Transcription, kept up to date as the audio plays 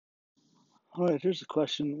All right, here's a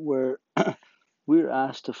question where we're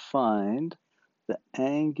asked to find the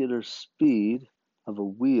angular speed of a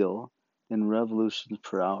wheel in revolutions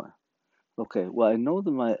per hour. Okay, well, I know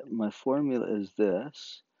that my formula is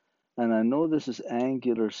this, and I know this is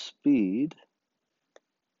angular speed,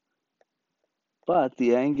 but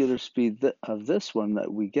the angular speed of this one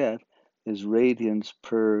that we get is radians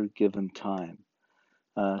per given time.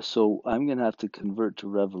 So I'm going to have to convert to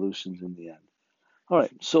revolutions in the end. All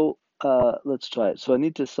right, so let's try it. So I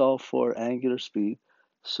need to solve for angular speed.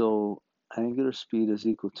 So angular speed is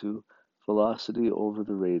equal to velocity over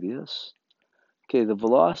the radius. Okay, the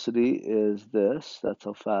velocity is this. That's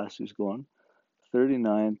how fast he's going.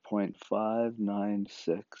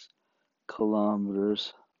 39.596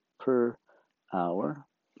 kilometers per hour.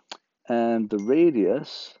 And the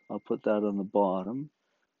radius, I'll put that on the bottom.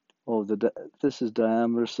 Oh, this is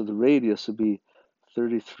diameter, so the radius would be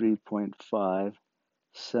 33.5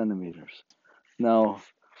 centimeters. Now,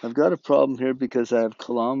 I've got a problem here because I have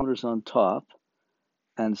kilometers on top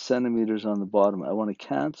and centimeters on the bottom. I want to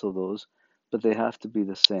cancel those, but they have to be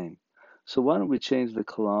the same. So why don't we change the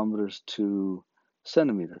kilometers to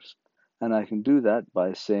centimeters? And I can do that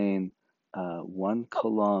by saying 1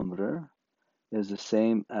 kilometer is the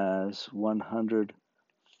same as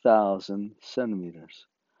 100,000 centimeters.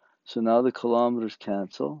 So now the kilometers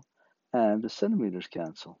cancel and the centimeters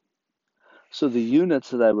cancel. So the units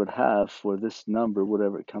that I would have for this number,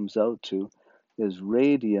 whatever it comes out to, is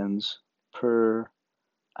radians per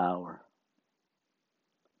hour.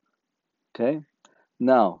 Okay?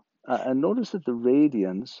 Now, I notice that the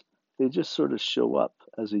radians, they just sort of show up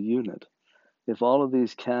as a unit. If all of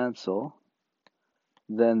these cancel,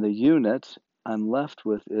 then the unit I'm left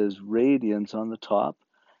with is radians on the top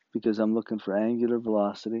because I'm looking for angular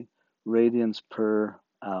velocity, radians per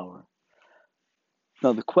hour.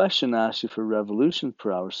 Now, the question asks you for revolutions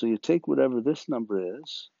per hour. So you take whatever this number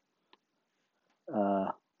is,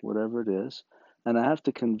 uh, whatever it is, and I have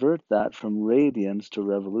to convert that from radians to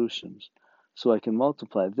revolutions. So I can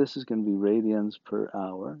multiply. This is going to be radians per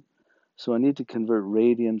hour. So I need to convert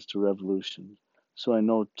radians to revolutions. So I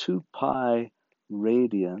know 2 pi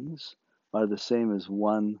radians are the same as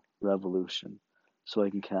 1 revolution. So I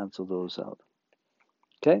can cancel those out.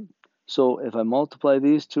 Okay? So if I multiply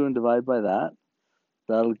these two and divide by that,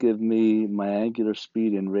 that'll give me my angular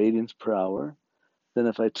speed in radians per hour. Then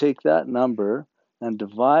if I take that number and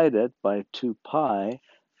divide it by 2 pi,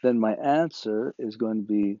 then my answer is going to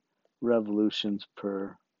be revolutions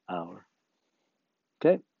per hour.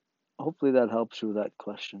 Okay, hopefully that helps you with that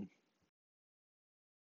question.